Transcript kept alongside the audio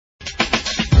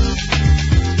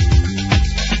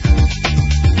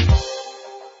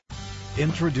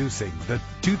Introducing the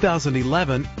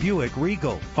 2011 Buick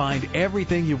Regal. Find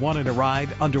everything you want in a ride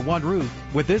under one roof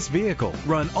with this vehicle.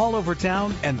 Run all over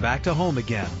town and back to home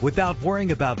again without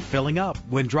worrying about filling up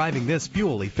when driving this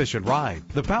fuel-efficient ride.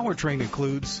 The powertrain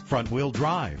includes front-wheel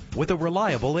drive with a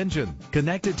reliable engine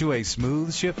connected to a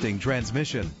smooth shifting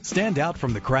transmission. Stand out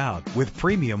from the crowd with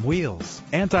premium wheels.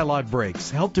 Anti-lock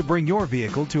brakes help to bring your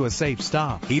vehicle to a safe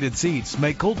stop. Heated seats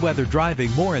make cold weather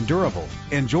driving more endurable.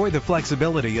 Enjoy the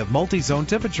flexibility of multi-zone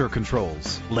temperature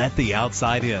controls. Let the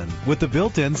outside in with the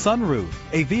built-in sunroof.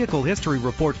 A vehicle history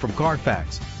report from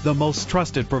Carfax, the most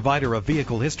trusted provider of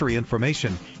vehicle history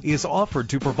information, is offered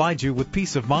to provide you with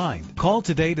peace of mind. Call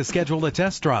today to schedule a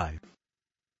test drive.